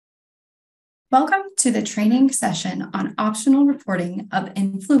Welcome to the training session on optional reporting of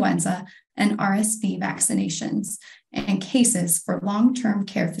influenza and RSV vaccinations and cases for long-term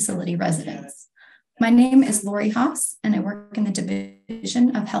care facility residents. My name is Lori Haas, and I work in the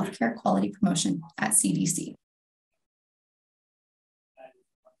Division of Healthcare Quality Promotion at CDC.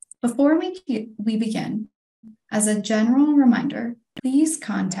 Before we begin, as a general reminder, please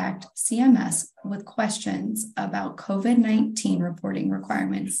contact CMS with questions about COVID-19 reporting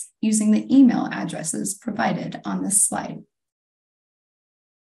requirements using the email addresses provided on this slide.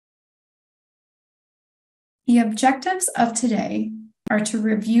 The objectives of today are to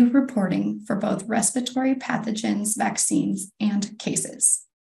review reporting for both respiratory pathogens, vaccines, and cases.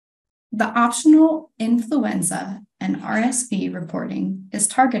 The optional influenza and RSV reporting is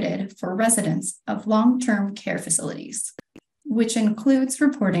targeted for residents of long-term care facilities, which includes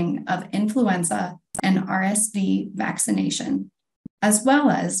reporting of influenza and RSV vaccination, as well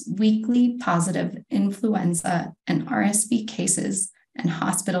as weekly positive influenza and RSV cases and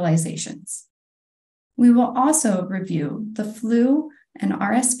hospitalizations. We will also review the flu and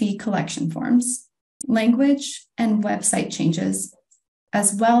RSV collection forms, language and website changes,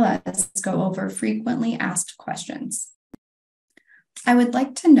 as well as go over frequently asked questions. I would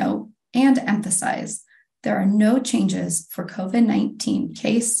like to note and emphasize there are no changes for COVID-19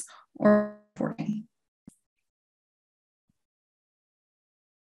 case or reporting.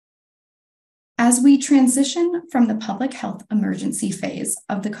 As we transition from the public health emergency phase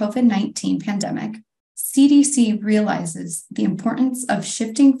of the COVID-19 pandemic, CDC realizes the importance of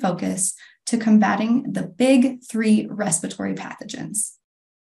shifting focus to combating the big three respiratory pathogens.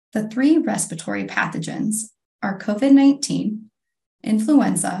 The three respiratory pathogens are COVID-19,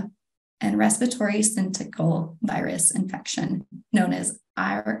 influenza, and respiratory syncytial virus infection, known as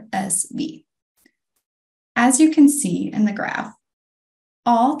RSV. As you can see in the graph,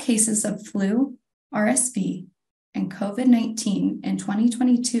 all cases of flu, RSV, and COVID-19 in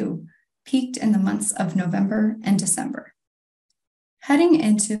 2022 peaked in the months of November and December. Heading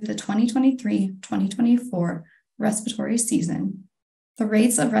into the 2023-2024 respiratory season, the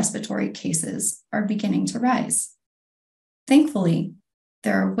rates of respiratory cases are beginning to rise. Thankfully,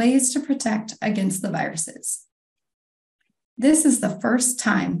 there are ways to protect against the viruses. This is the first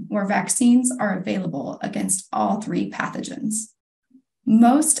time where vaccines are available against all three pathogens.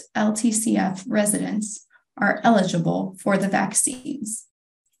 Most LTCF residents are eligible for the vaccines.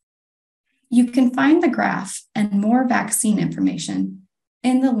 You can find the graph and more vaccine information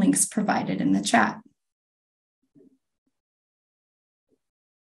in the links provided in the chat.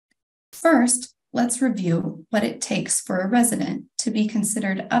 First, let's review what it takes for a resident to be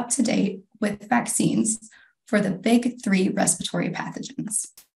considered up to date with vaccines for the big three respiratory pathogens.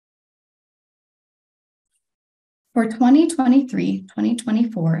 For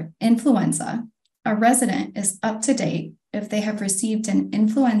 2023-2024 influenza, a resident is up to date if they have received an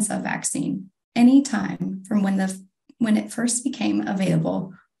influenza vaccine anytime from when it first became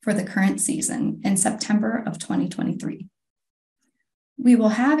available for the current season in September of 2023. We will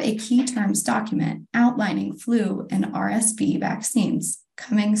have a key terms document outlining flu and RSV vaccines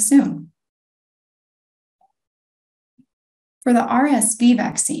coming soon. For the RSV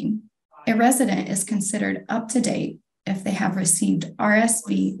vaccine, a resident is considered up to date if they have received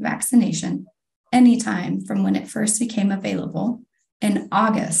RSV vaccination anytime from when it first became available in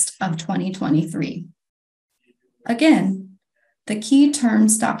August of 2023. Again, the key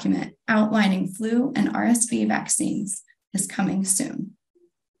terms document outlining flu and RSV vaccines is coming soon.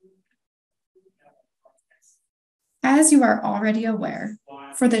 As you are already aware,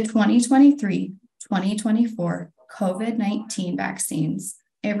 for the 2023-2024 COVID-19 vaccines,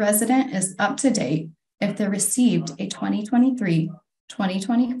 a resident is up to date if they received a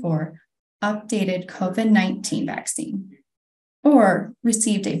 2023-2024 updated COVID-19 vaccine or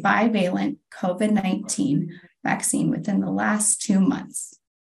received a bivalent COVID-19 vaccine within the last 2 months.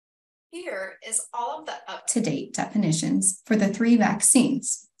 Here is all of the up-to-date definitions for the three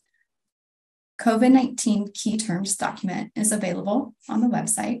vaccines. COVID-19 key terms document is available on the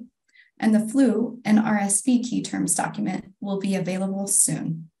website, and the flu and RSV key terms document will be available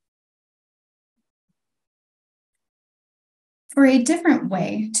soon. For a different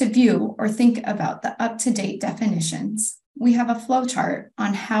way to view or think about the up-to-date definitions, we have a flowchart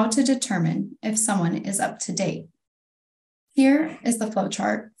on how to determine if someone is up to date. Here is the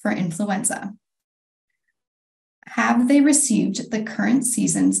flowchart for influenza. Have they received the current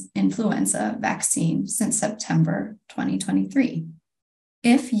season's influenza vaccine since September 2023?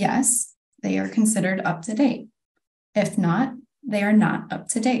 If yes, they are considered up to date. If not, they are not up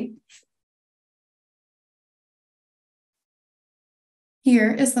to date.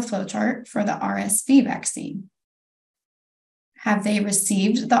 Here is the flowchart for the RSV vaccine. Have they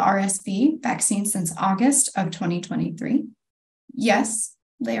received the RSV vaccine since August of 2023? Yes,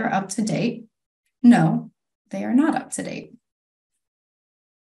 they are up to date. No, they are not up to date.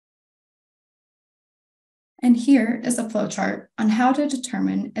 And here is a flowchart on how to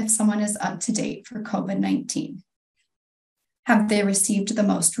determine if someone is up to date for COVID-19. Have they received the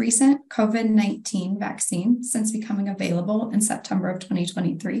most recent COVID-19 vaccine since becoming available in September of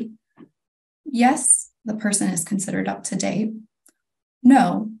 2023? Yes, the person is considered up to date.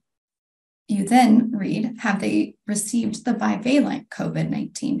 No. You then read, have they received the bivalent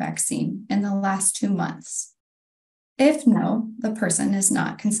COVID-19 vaccine in the last 2 months? If no, the person is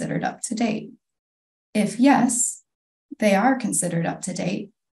not considered up to date. If yes, they are considered up to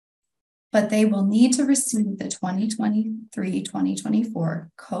date, but they will need to receive the 2023-2024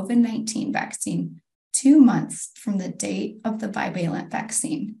 COVID-19 vaccine 2 months from the date of the bivalent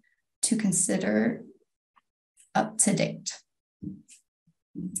vaccine to consider up to date.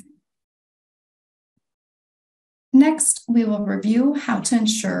 Next, we will review how to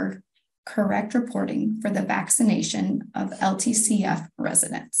ensure correct reporting for the vaccination of LTCF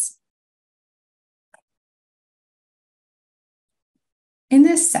residents. In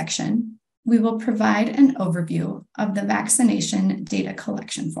this section, we will provide an overview of the vaccination data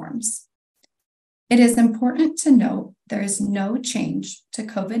collection forms. It is important to note there is no change to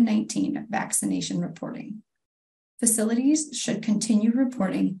COVID-19 vaccination reporting. Facilities should continue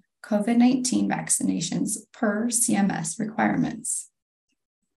reporting COVID-19 vaccinations per CMS requirements.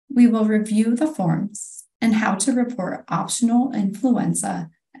 We will review the forms and how to report optional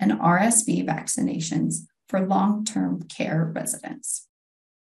influenza and RSV vaccinations for long-term care residents.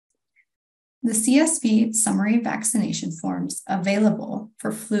 The CSV summary vaccination forms available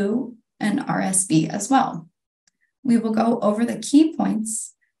for flu and RSV as well. We will go over the key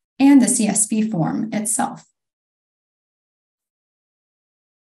points and the CSV form itself.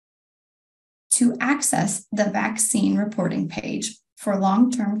 To access the vaccine reporting page for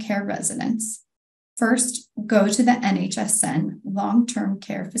long-term care residents, first go to the NHSN long-term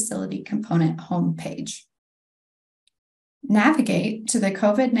care facility component homepage. Navigate to the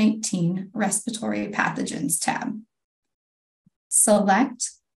COVID-19 Respiratory Pathogens tab.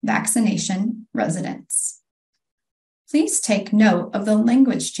 Select Vaccination Residents. Please take note of the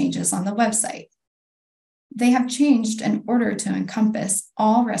language changes on the website. They have changed in order to encompass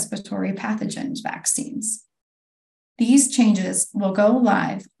all respiratory pathogens vaccines. These changes will go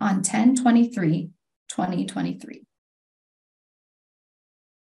live on 10/23/2023.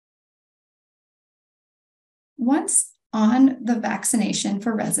 Once on the vaccination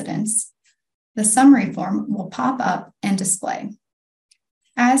for residents, the summary form will pop up and display,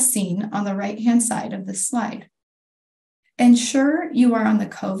 as seen on the right-hand side of this slide. Ensure you are on the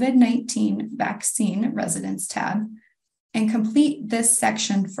COVID-19 Vaccine Residents tab and complete this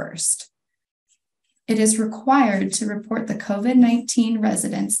section first. It is required to report the COVID-19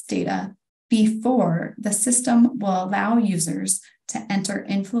 residents data before the system will allow users to enter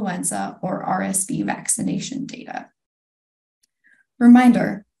influenza or RSV vaccination data.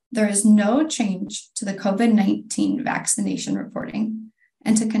 Reminder, there is no change to the COVID-19 vaccination reporting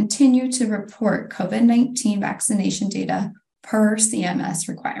and to continue to report COVID-19 vaccination data per CMS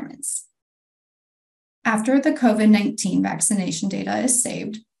requirements. After the COVID-19 vaccination data is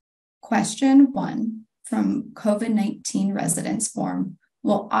saved, question 1 from COVID-19 residents form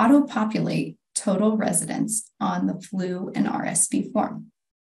will auto-populate total residents on the flu and RSV form.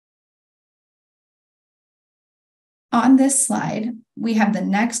 On this slide, we have the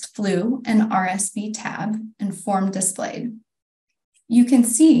next flu and RSV tab and form displayed. You can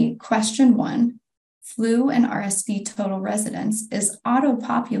see question 1, flu and RSV total residents, is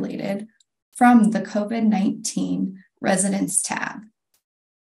auto-populated from the COVID-19 residents tab,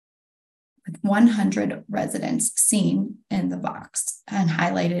 with 100 residents seen in the box and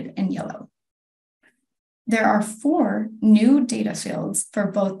highlighted in yellow. There are 4 new data fields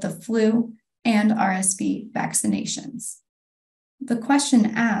for both the flu and RSV vaccinations. The question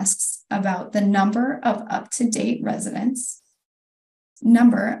asks about the number of up-to-date residents,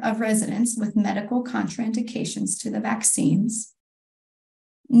 number of residents with medical contraindications to the vaccines,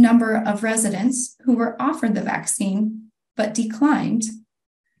 number of residents who were offered the vaccine but declined,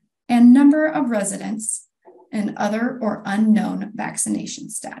 and number of residents in other or unknown vaccination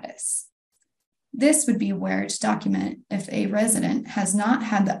status. This would be where to document if a resident has not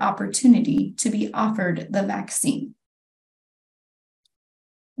had the opportunity to be offered the vaccine.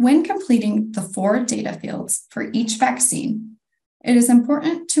 When completing the 4 data fields for each vaccine, it is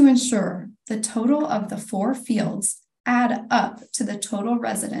important to ensure the total of the 4 fields add up to the total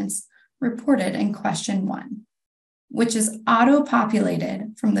residents reported in question 1, which is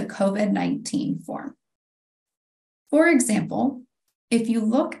auto-populated from the COVID-19 form. For example, if you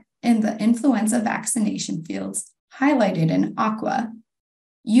look in the influenza vaccination fields highlighted in aqua,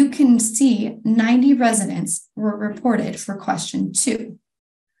 you can see 90 residents were reported for question 2,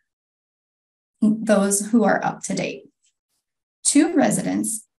 those who are up to date. 2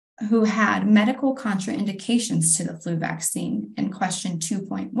 residents who had medical contraindications to the flu vaccine in question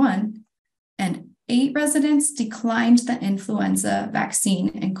 2.1, and 8 residents declined the influenza vaccine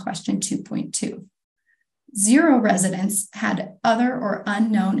in question 2.2. 0 residents had other or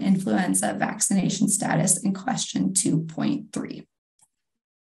unknown influenza vaccination status in question 2.3.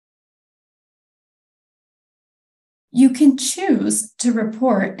 You can choose to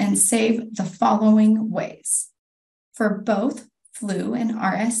report and save the following ways. For both flu and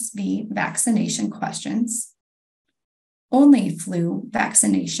RSV vaccination questions, only flu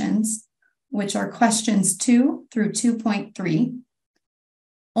vaccinations, which are questions 2 through 2.3,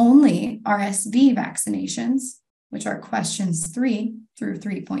 only RSV vaccinations, which are questions 3 through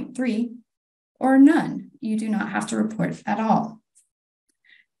 3.3, or none. You do not have to report at all.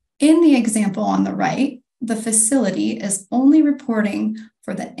 In the example on the right, the facility is only reporting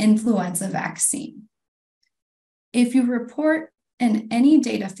for the influenza vaccine. If you report in any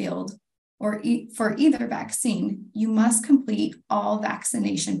data field or for either vaccine, you must complete all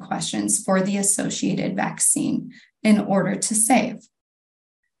vaccination questions for the associated vaccine in order to save.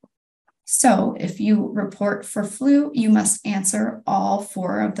 So if you report for flu, you must answer all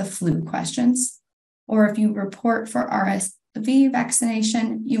 4 of the flu questions. Or if you report for RSV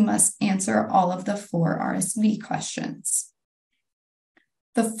vaccination, you must answer all of the 4 RSV questions.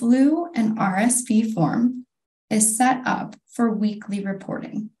 The flu and RSV form is set up for weekly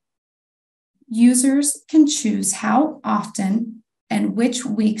reporting. Users can choose how often and which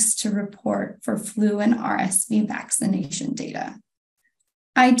weeks to report for flu and RSV vaccination data.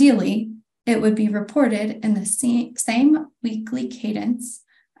 Ideally, it would be reported in the same weekly cadence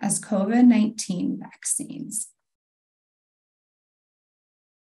as COVID-19 vaccines.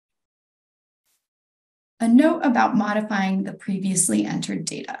 A note about modifying the previously entered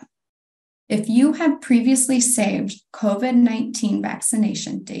data. If you have previously saved COVID-19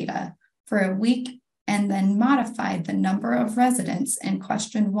 vaccination data for a week and then modified the number of residents in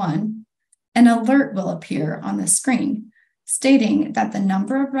question 1, an alert will appear on the screen stating that the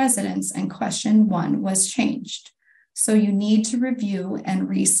number of residents in question 1 was changed. So you need to review and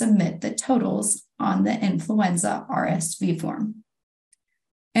resubmit the totals on the influenza RSV form.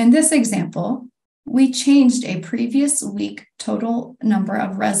 In this example, we changed a previous week total number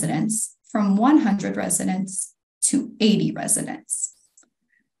of residents from 100 residents to 80 residents.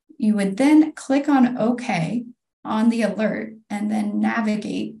 You would then click on OK on the alert and then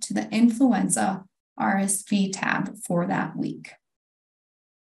navigate to the influenza RSV tab for that week.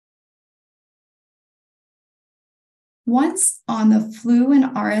 Once on the flu and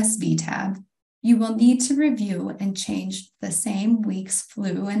RSV tab, you will need to review and change the same week's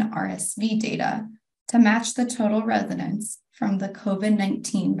flu and RSV data to match the total residents from the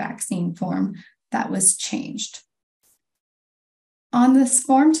COVID-19 vaccine form that was changed. On this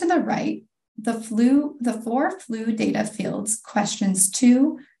form to the right, the 4 flu data fields, questions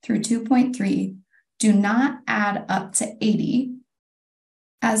 2 through 2.3, do not add up to 80,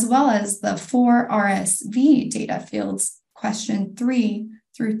 as well as the 4 RSV data fields, question 3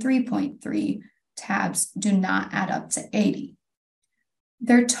 through 3.3 tabs do not add up to 80.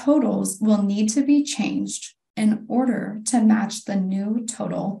 Their totals will need to be changed in order to match the new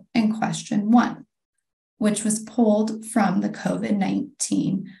total in question 1, which was pulled from the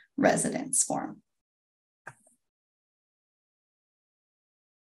COVID-19 residents form.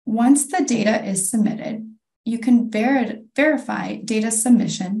 Once the data is submitted, you can verify data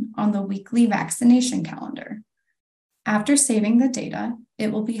submission on the weekly vaccination calendar. After saving the data,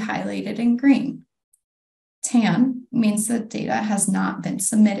 it will be highlighted in green. Tan means the data has not been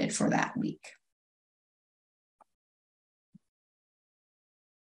submitted for that week.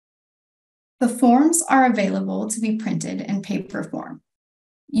 The forms are available to be printed in paper form.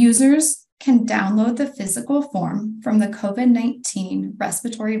 Users can download the physical form from the COVID-19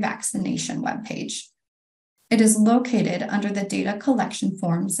 respiratory vaccination webpage. It is located under the data collection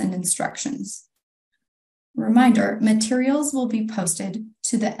forms and instructions. Reminder, materials will be posted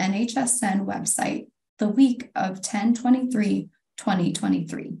to the NHSN website the week of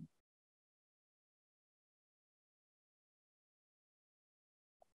 10/23/2023.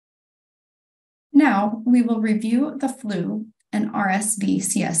 Now we will review the flu and RSV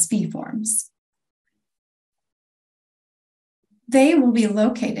CSV forms. They will be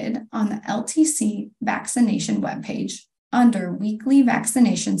located on the LTC vaccination webpage under Weekly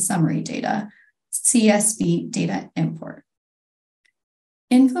Vaccination Summary Data, CSV Data Import.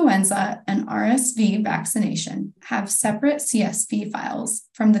 Influenza and RSV vaccination have separate CSV files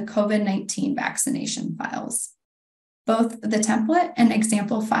from the COVID-19 vaccination files. Both the template and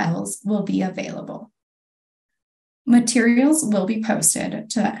example files will be available. Materials will be posted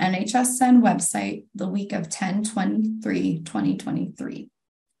to the NHSN website the week of 10/23/2023.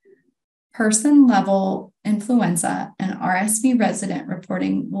 Person-level influenza and RSV resident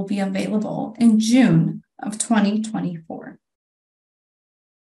reporting will be available in June of 2024.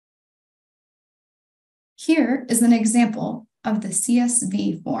 Here is an example of the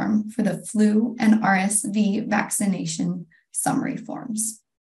CSV form for the flu and RSV vaccination summary forms.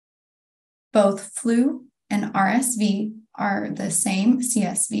 Both flu and RSV are the same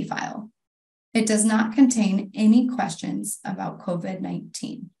CSV file. It does not contain any questions about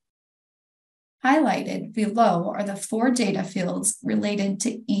COVID-19. Highlighted below are the 4 data fields related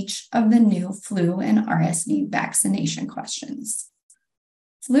to each of the new flu and RSV vaccination questions.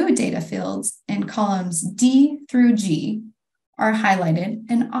 Flu data fields in columns D through G are highlighted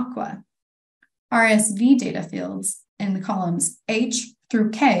in aqua. RSV data fields in the columns H through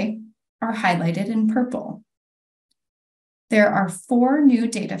K are highlighted in purple. There are 4 new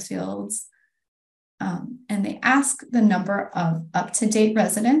data fields, and they ask the number of up-to-date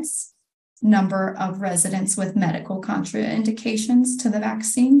residents, number of residents with medical contraindications to the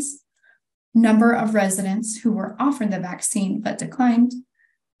vaccines, number of residents who were offered the vaccine but declined,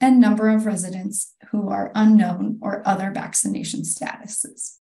 and number of residents who are unknown or other vaccination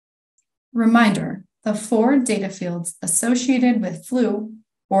statuses. Reminder, the 4 data fields associated with flu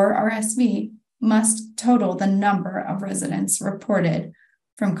or RSV must total the number of residents reported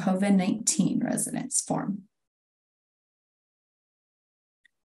from COVID-19 residents form.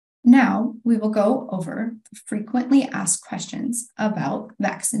 Now we will go over the frequently asked questions about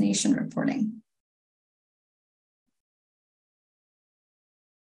vaccination reporting.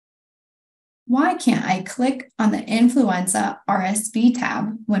 Why can't I click on the Influenza RSV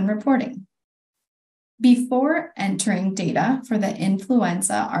tab when reporting? Before entering data for the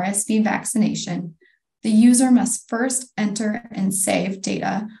Influenza RSV vaccination, the user must first enter and save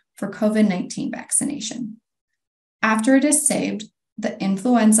data for COVID-19 vaccination. After it is saved, the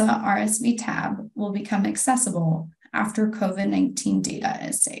Influenza RSV tab will become accessible after COVID-19 data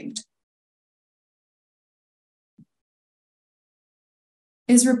is saved.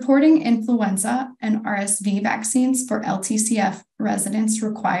 Is reporting influenza and RSV vaccines for LTCF residents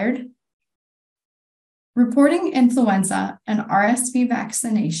required? Reporting influenza and RSV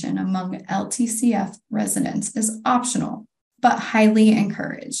vaccination among LTCF residents is optional, but highly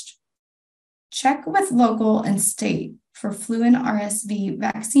encouraged. Check with local and state for flu and RSV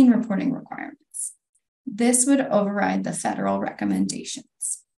vaccine reporting requirements. This would override the federal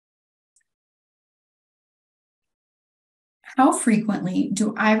recommendations. How frequently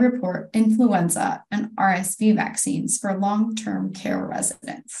do I report influenza and RSV vaccines for long-term care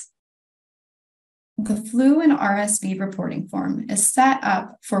residents? The flu and RSV reporting form is set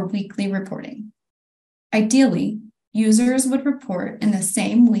up for weekly reporting. Ideally, users would report in the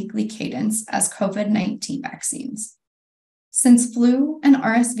same weekly cadence as COVID-19 vaccines. Since flu and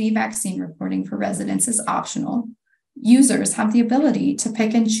RSV vaccine reporting for residents is optional, users have the ability to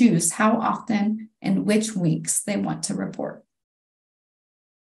pick and choose how often and which weeks they want to report.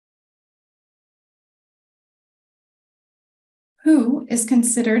 Who is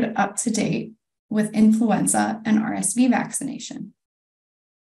considered up to date with influenza and RSV vaccination?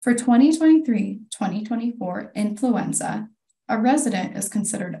 For 2023-2024 influenza, a resident is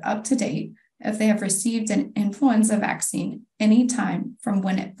considered up to date if they have received an influenza vaccine anytime from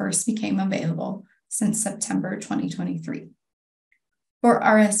when it first became available since September 2023. For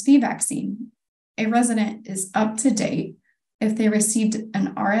RSV vaccine, a resident is up to date if they received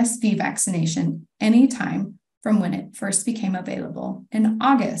an RSV vaccination anytime from when it first became available in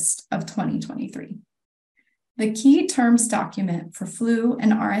August of 2023. The key terms document for flu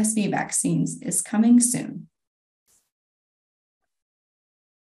and RSV vaccines is coming soon.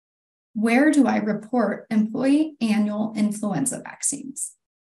 Where do I report employee annual influenza vaccines?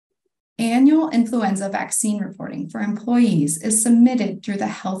 Annual influenza vaccine reporting for employees is submitted through the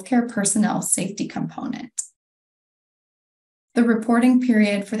healthcare personnel safety component. The reporting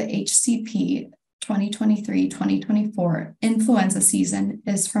period for the HCP 2023-2024 influenza season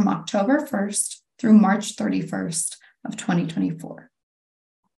is from October 1st through March 31st of 2024.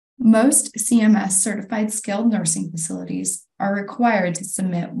 Most CMS certified skilled nursing facilities are required to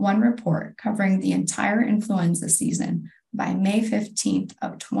submit one report covering the entire influenza season by May 15th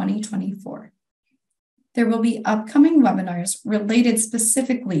of 2024. There will be upcoming webinars related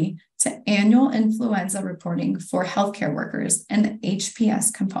specifically to annual influenza reporting for healthcare workers and the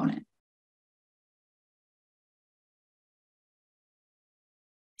HPS component.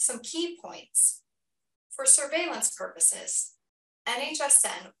 Some key points. For surveillance purposes,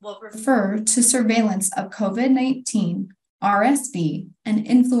 NHSN will refer to surveillance of COVID-19, RSV, and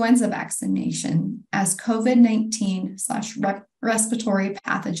influenza vaccination as COVID-19/respiratory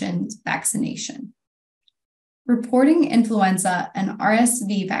pathogens vaccination. Reporting influenza and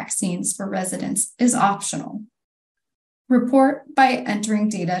RSV vaccines for residents is optional. Report by entering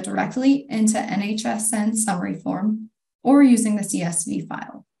data directly into NHSN summary form or using the CSV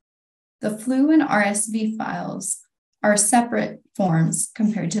file. The flu and RSV files are separate forms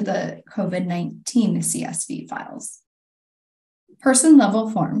compared to the COVID-19 CSV files.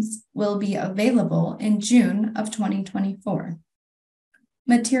 Person-level forms will be available in June of 2024.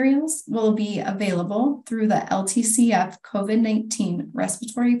 Materials will be available through the LTCF COVID-19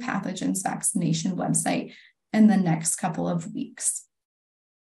 Respiratory Pathogens Vaccination website in the next couple of weeks.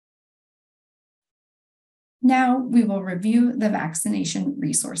 Now we will review the vaccination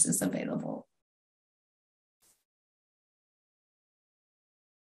resources available.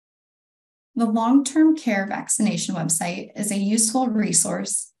 The long-term care vaccination website is a useful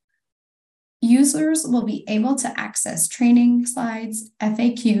resource. Users will be able to access training slides,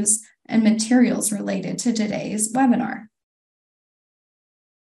 FAQs, and materials related to today's webinar.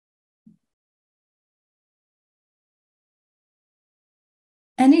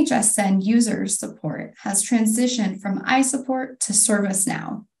 NHSN user support has transitioned from iSupport to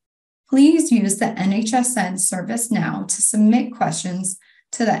ServiceNow. Please use the NHSN ServiceNow to submit questions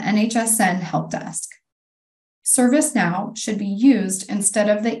to the NHSN Help Desk. ServiceNow should be used instead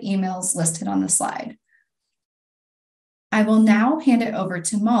of the emails listed on the slide. I will now hand it over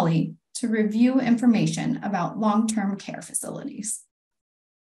to Molly to review information about long-term care facilities.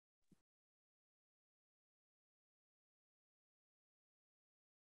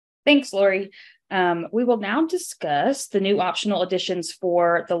 Thanks, Lori. We will now discuss the new optional additions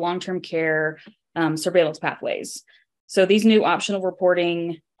for the long-term care surveillance pathways. So these new optional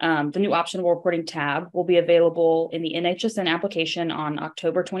reporting, the new optional reporting tab will be available in the NHSN application on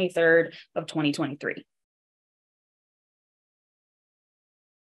October 23rd of 2023.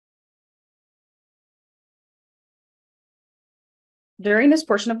 During this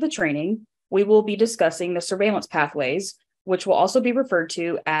portion of the training, we will be discussing the surveillance pathways, which will also be referred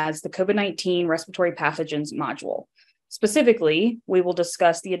to as the COVID-19 Respiratory Pathogens module. Specifically, we will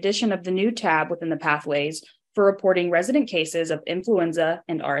discuss the addition of the new tab within the pathways for reporting resident cases of influenza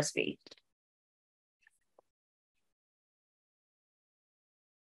and RSV.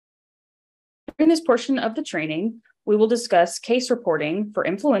 During this portion of the training, we will discuss case reporting for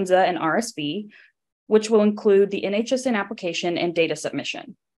influenza and RSV, which will include the NHSN application and data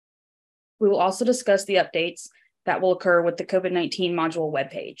submission. We will also discuss the updates that will occur with the COVID-19 module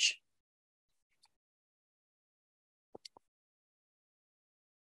webpage.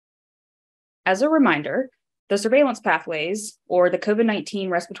 As a reminder, the surveillance pathways, or the COVID-19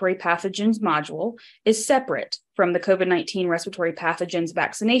 respiratory pathogens module, is separate from the COVID-19 respiratory pathogens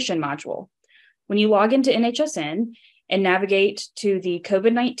vaccination module. When you log into NHSN and navigate to the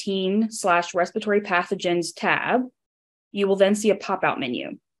COVID-19/respiratory pathogens tab, you will then see a pop-out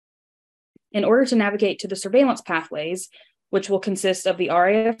menu. In order to navigate to the surveillance pathways, which will consist of the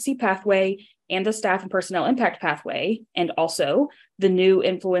RAFC pathway and the staff and personnel impact pathway, and also the new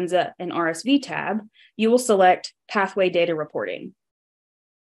influenza and RSV tab, you will select pathway data reporting.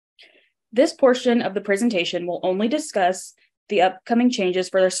 This portion of the presentation will only discuss the upcoming changes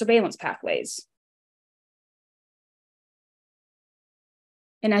for their surveillance pathways.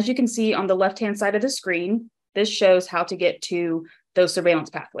 And as you can see on the left-hand side of the screen, this shows how to get to those surveillance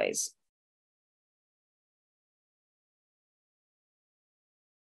pathways.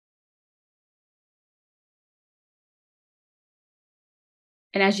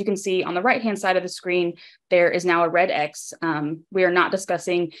 And as you can see on the right-hand side of the screen, there is now a red X. We are not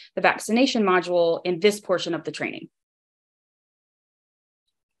discussing the vaccination module in this portion of the training.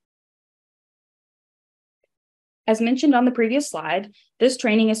 As mentioned on the previous slide, this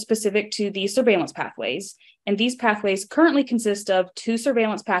training is specific to the surveillance pathways, and these pathways currently consist of 2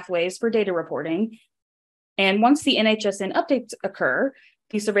 surveillance pathways for data reporting. And once the NHSN updates occur,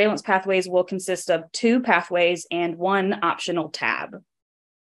 the surveillance pathways will consist of 2 pathways and 1 optional tab.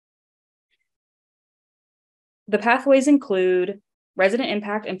 The pathways include resident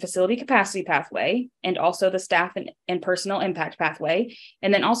impact and facility capacity pathway, and also the staff and personnel impact pathway.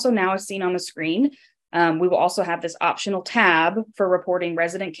 And then also now, as seen on the screen, We will also have this optional tab for reporting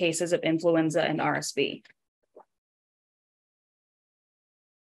resident cases of influenza and RSV.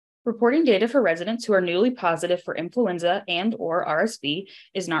 Reporting data for residents who are newly positive for influenza and/or RSV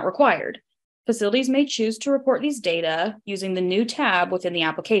is not required. Facilities may choose to report these data using the new tab within the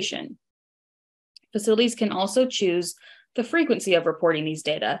application. Facilities can also choose the frequency of reporting these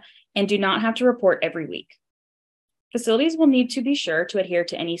data and do not have to report every week. Facilities will need to be sure to adhere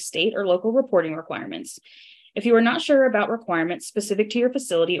to any state or local reporting requirements. If you are not sure about requirements specific to your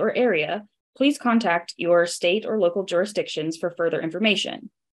facility or area, please contact your state or local jurisdictions for further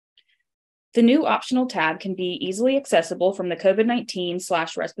information. The new optional tab can be easily accessible from the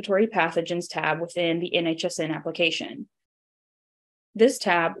COVID-19/respiratory pathogens tab within the NHSN application. This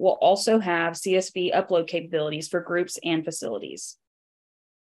tab will also have CSV upload capabilities for groups and facilities.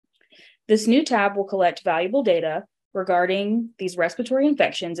 This new tab will collect valuable data regarding these respiratory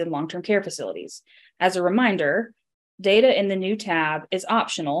infections in long-term care facilities. As a reminder, data in the new tab is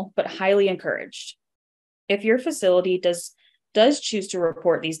optional but highly encouraged. If your facility does choose to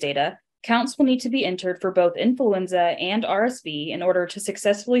report these data, counts will need to be entered for both influenza and RSV in order to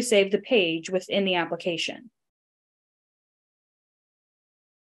successfully save the page within the application.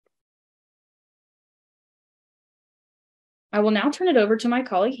 I will now turn it over to my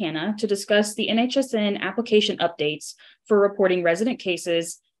colleague Hannah to discuss the NHSN application updates for reporting resident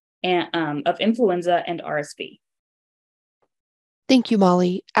cases of influenza and RSV. Thank you,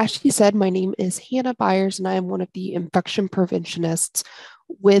 Molly. As she said, my name is Hannah Byers, and I am one of the infection preventionists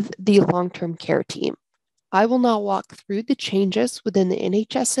with the long-term care team. I will now walk through the changes within the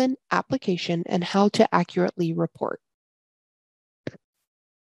NHSN application and how to accurately report.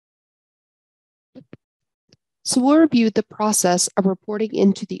 So we'll review the process of reporting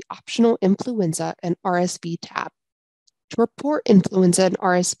into the optional influenza and RSV tab. To report influenza and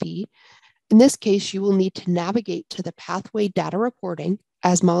RSV, in this case, you will need to navigate to the pathway data reporting,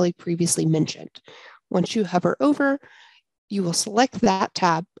 as Molly previously mentioned. Once you hover over, you will select that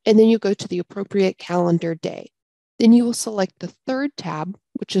tab, and then you go to the appropriate calendar day. Then you will select the third tab,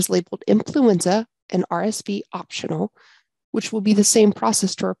 which is labeled Influenza and RSV Optional, which will be the same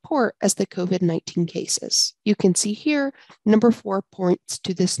process to report as the COVID-19 cases. You can see here, number 4 points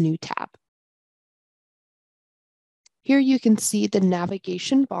to this new tab. Here you can see the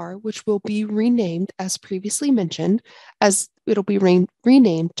navigation bar, which will be renamed, as previously mentioned, as it'll be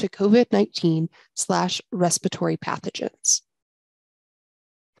renamed to COVID-19/respiratory pathogens.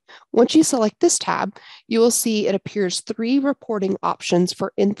 Once you select this tab, you will see it appears 3 reporting options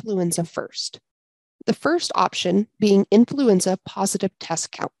for influenza first. The first option being influenza positive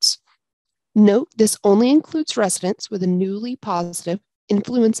test counts. Note this only includes residents with a newly positive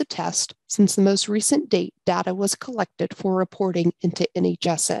influenza test since the most recent date data was collected for reporting into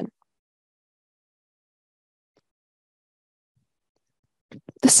NHSN.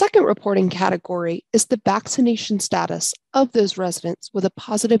 The second reporting category is the vaccination status of those residents with a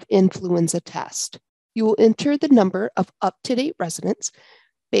positive influenza test. You will enter the number of up-to-date residents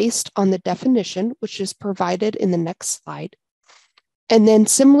based on the definition, which is provided in the next slide. And then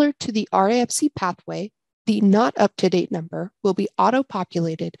similar to the RAFC pathway, the not up-to-date number will be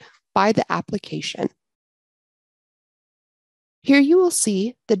auto-populated by the application. Here you will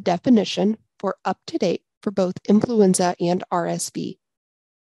see the definition for up-to-date for both influenza and RSV.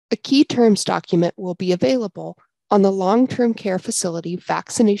 A key terms document will be available on the long-term care facility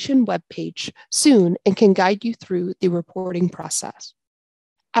vaccination webpage soon and can guide you through the reporting process.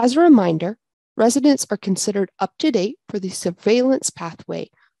 As a reminder, residents are considered up-to-date for the surveillance pathway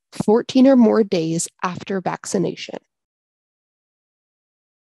 14 or more days after vaccination.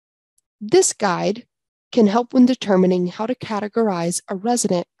 This guide can help when determining how to categorize a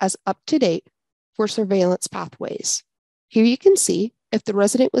resident as up-to-date for surveillance pathways. Here you can see if the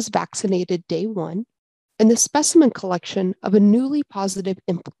resident was vaccinated day 1 and the specimen collection of a newly positive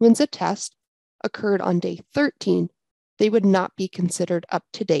influenza test occurred on day 13, they would not be considered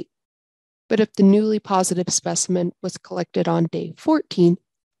up-to-date. But if the newly positive specimen was collected on day 14,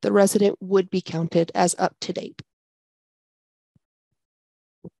 the resident would be counted as up-to-date.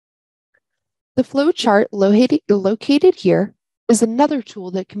 The flow chart located here is another tool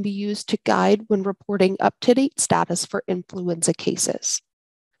that can be used to guide when reporting up-to-date status for influenza cases.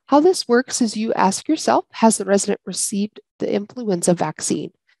 How this works is you ask yourself, has the resident received the influenza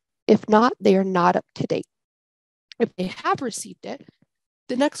vaccine? If not, they are not up-to-date. If they have received it,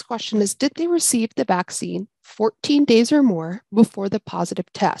 the next question is, did they receive the vaccine 14 days or more before the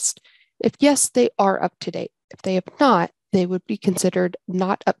positive test? If yes, they are up to date. If they have not, they would be considered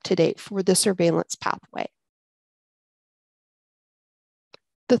not up to date for the surveillance pathway.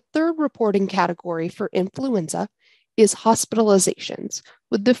 The third reporting category for influenza is hospitalizations,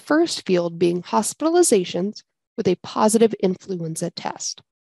 with the first field being hospitalizations with a positive influenza test.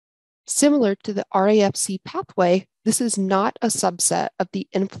 Similar to the RAFC pathway, this is not a subset of the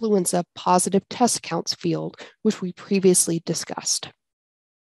influenza positive test counts field, which we previously discussed.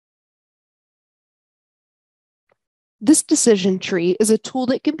 This decision tree is a tool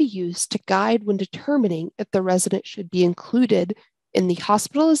that can be used to guide when determining if the resident should be included in the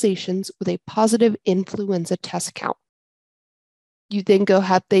hospitalizations with a positive influenza test count. You then go,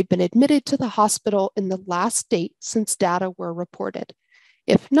 have they been admitted to the hospital in the last date since data were reported?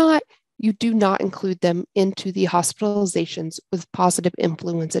 If not, you do not include them into the hospitalizations with positive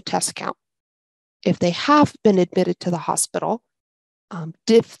influenza test count. If they have been admitted to the hospital,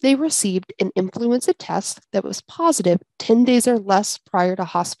 if they received an influenza test that was positive 10 days or less prior to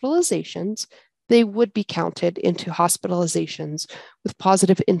hospitalizations, they would be counted into hospitalizations with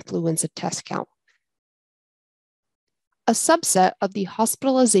positive influenza test count. A subset of the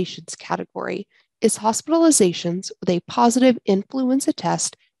hospitalizations category is hospitalizations with a positive influenza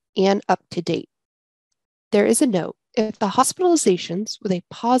test and up to date. There is a note: if the hospitalizations with a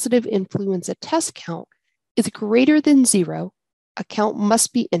positive influenza test count is greater than 0, a count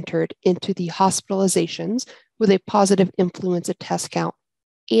must be entered into the hospitalizations with a positive influenza test count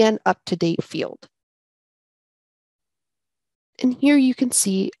and up to date field. And here you can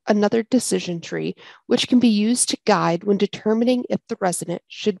see another decision tree, which can be used to guide when determining if the resident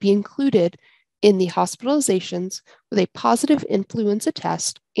should be included in the hospitalizations with a positive influenza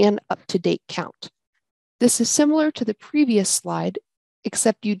test and up-to-date count. This is similar to the previous slide,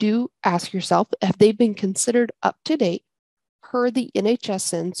 except you do ask yourself, have they been considered up-to-date per the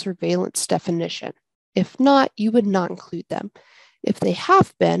NHSN surveillance definition? If not, you would not include them. If they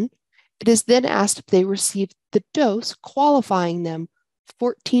have been, it is then asked if they received the dose qualifying them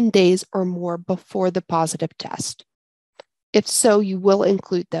 14 days or more before the positive test. If so, you will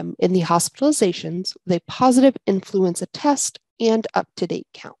include them in the hospitalizations with a positive influenza test and up-to-date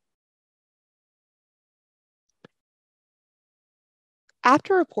count.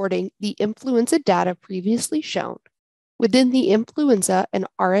 After reporting the influenza data previously shown, within the Influenza and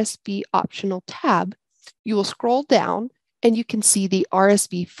RSV optional tab, you will scroll down and you can see the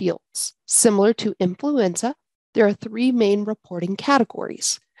RSV fields. Similar to influenza, there are 3 main reporting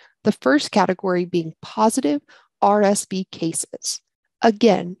categories. The first category being positive RSV cases.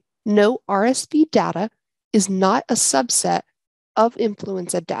 Again, no RSV data is not a subset of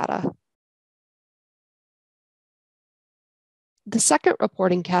influenza data. The second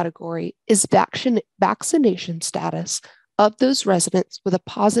reporting category is vaccination status of those residents with a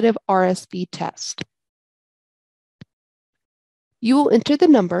positive RSV test. You will enter the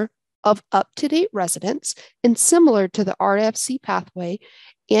number of up-to-date residents, and similar to the RFC pathway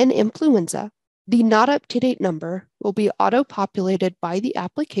and influenza, the not up-to-date number will be auto-populated by the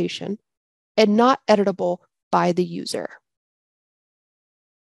application and not editable by the user.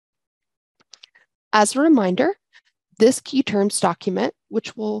 As a reminder, this key terms document,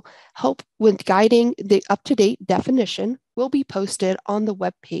 which will help with guiding the up-to-date definition, will be posted on the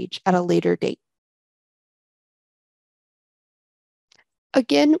web page at a later date.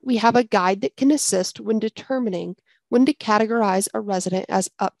 Again, we have a guide that can assist when determining when to categorize a resident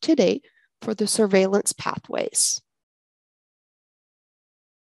as up-to-date for the surveillance pathways.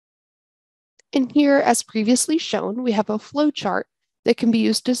 And here, as previously shown, we have a flow chart that can be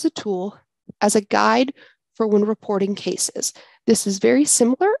used as a tool as a guide for when reporting cases. This is very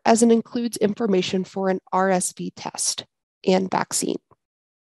similar as it includes information for an RSV test and vaccine.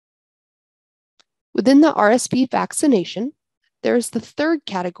 Within the RSV vaccination, there is the third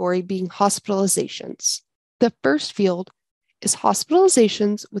category being hospitalizations. The first field is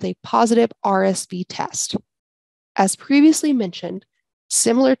hospitalizations with a positive RSV test. As previously mentioned,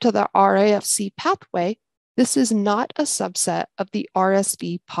 similar to the RAFC pathway, this is not a subset of the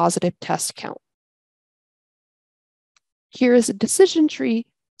RSV positive test count. Here is a decision tree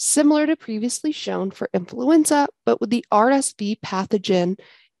similar to previously shown for influenza, but with the RSV pathogen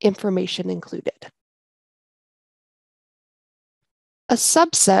information included. A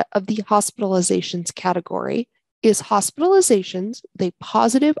subset of the hospitalizations category is hospitalizations with a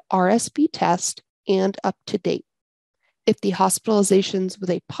positive RSV test and up to date. If the hospitalizations with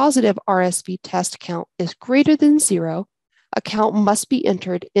a positive RSV test count is greater than 0, a count must be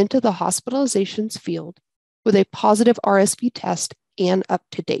entered into the hospitalizations field with a positive RSV test and up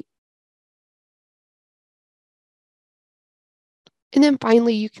to date. And then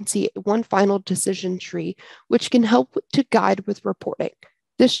finally, you can see one final decision tree, which can help to guide with reporting.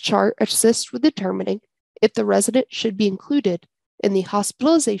 This chart assists with determining if the resident should be included in the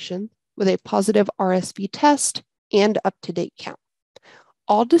hospitalization with a positive RSV test and up-to-date count.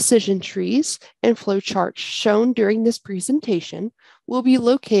 All decision trees and flowcharts shown during this presentation will be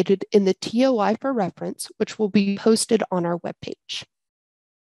located in the TOI for reference, which will be posted on our webpage.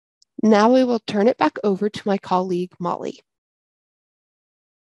 Now I will turn it back over to my colleague, Molly.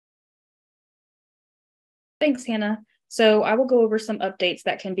 Thanks, Hannah. So I will go over some updates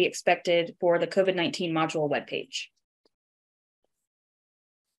that can be expected for the COVID-19 module webpage.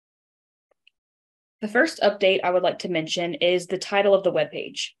 The first update I would like to mention is the title of the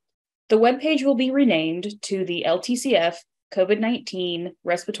webpage. The webpage will be renamed to the LTCF COVID-19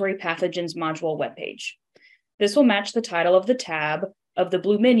 Respiratory Pathogens Module webpage. This will match the title of the tab of the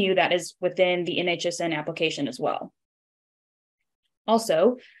blue menu that is within the NHSN application as well.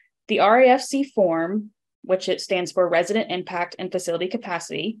 Also, the RAFC form, which it stands for Resident Impact and Facility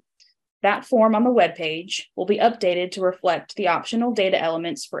Capacity, that form on the webpage will be updated to reflect the optional data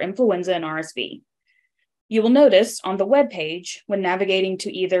elements for influenza and RSV. You will notice on the webpage, when navigating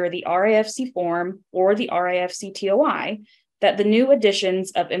to either the RAFC form or the RAFC TOI, that the new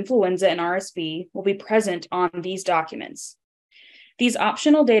additions of influenza and RSV will be present on these documents. These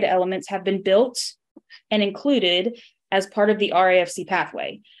optional data elements have been built and included as part of the RAFC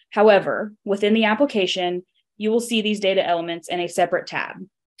pathway. However, within the application, you will see these data elements in a separate tab,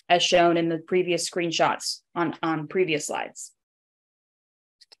 as shown in the previous screenshots on previous slides.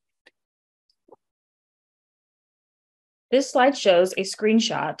 This slide shows a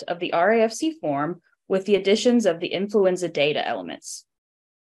screenshot of the RAFC form with the additions of the influenza data elements.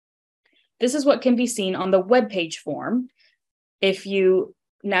 This is what can be seen on the webpage form. If you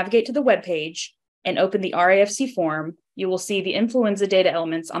navigate to the webpage and open the RAFC form, you will see the influenza data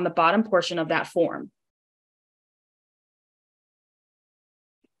elements on the bottom portion of that form.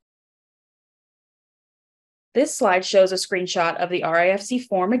 This slide shows a screenshot of the RAFC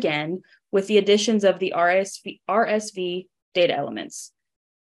form again with the additions of the RSV data elements.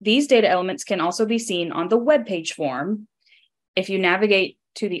 These data elements can also be seen on the webpage form. If you navigate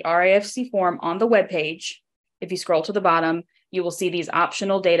to the RAFC form on the webpage, if you scroll to the bottom, you will see these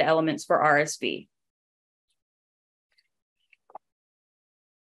optional data elements for RSV.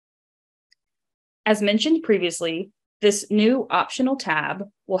 As mentioned previously, this new optional tab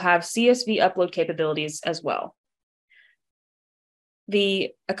will have CSV upload capabilities as well.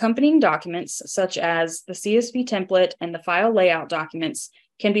 The accompanying documents, such as the CSV template and the file layout documents,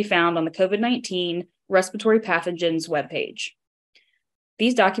 can be found on the COVID-19 Respiratory Pathogens webpage.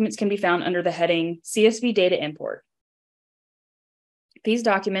 These documents can be found under the heading CSV Data Import. These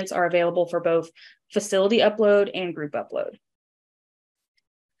documents are available for both facility upload and group upload.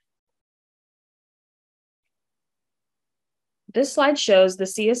 This slide shows the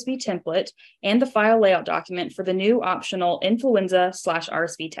CSV template and the file layout document for the new optional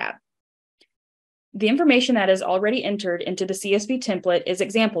Influenza/RSV tab. The information that is already entered into the CSV template is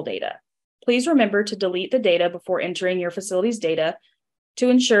example data. Please remember to delete the data before entering your facility's data to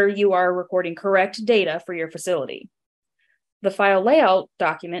ensure you are recording correct data for your facility. The file layout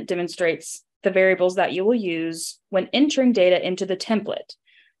document demonstrates the variables that you will use when entering data into the template.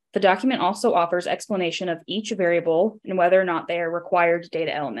 The document also offers explanation of each variable and whether or not they are required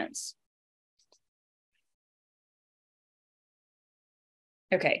data elements.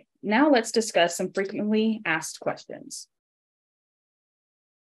 Okay, now let's discuss some frequently asked questions.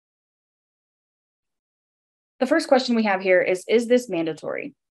 The first question we have here is this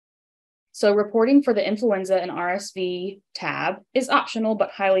mandatory? So reporting for the influenza and RSV tab is optional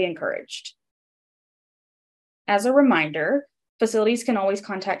but highly encouraged. As a reminder, facilities can always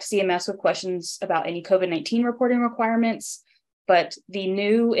contact CMS with questions about any COVID-19 reporting requirements, but the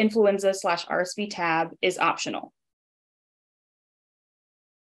new Influenza/RSV tab is optional.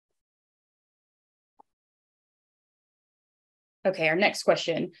 Okay, our next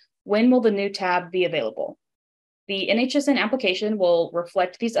question, when will the new tab be available? The NHSN application will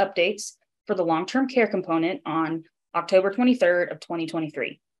reflect these updates for the long-term care component on October 23rd of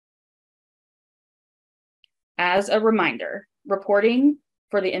 2023. As a reminder, reporting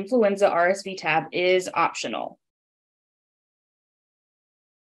for the Influenza RSV tab is optional.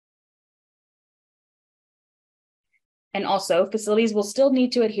 And also, facilities will still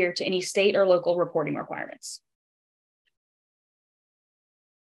need to adhere to any state or local reporting requirements.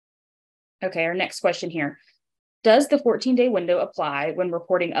 Okay, our next question here. Does the 14-day window apply when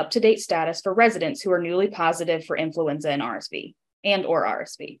reporting up-to-date status for residents who are newly positive for influenza and RSV or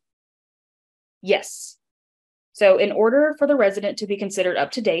RSV? Yes. So in order for the resident to be considered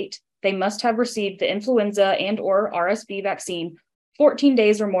up to date, they must have received the influenza and or RSV vaccine 14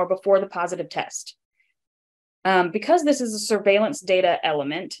 days or more before the positive test. Because this is a surveillance data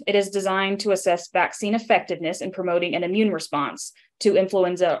element, it is designed to assess vaccine effectiveness in promoting an immune response to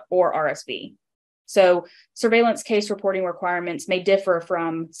influenza or RSV. So surveillance case reporting requirements may differ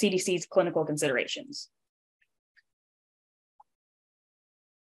from CDC's clinical considerations.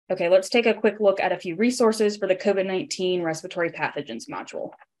 Okay, let's take a quick look at a few resources for the COVID-19 respiratory pathogens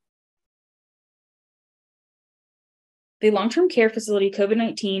module. The long-term care facility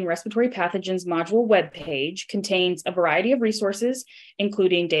COVID-19 respiratory pathogens module webpage contains a variety of resources,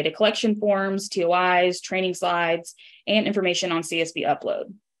 including data collection forms, TOIs, training slides, and information on CSV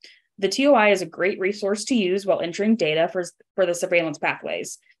upload. The TOI is a great resource to use while entering data for the surveillance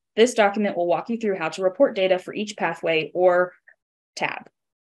pathways. This document will walk you through how to report data for each pathway or tab.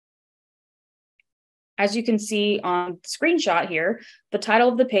 As you can see on the screenshot here, the title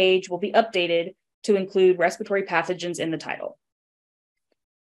of the page will be updated to include respiratory pathogens in the title.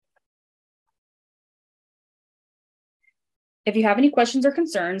 If you have any questions or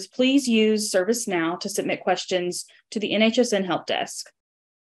concerns, please use ServiceNow to submit questions to the NHSN help desk.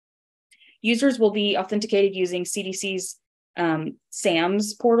 Users will be authenticated using CDC's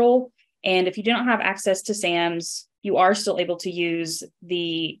SAMS portal, and if you do not have access to SAMS, you are still able to use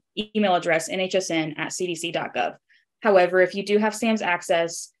the email address nhsn@cdc.gov. However, if you do have SAMS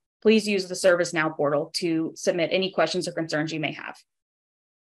access, please use the ServiceNow portal to submit any questions or concerns you may have.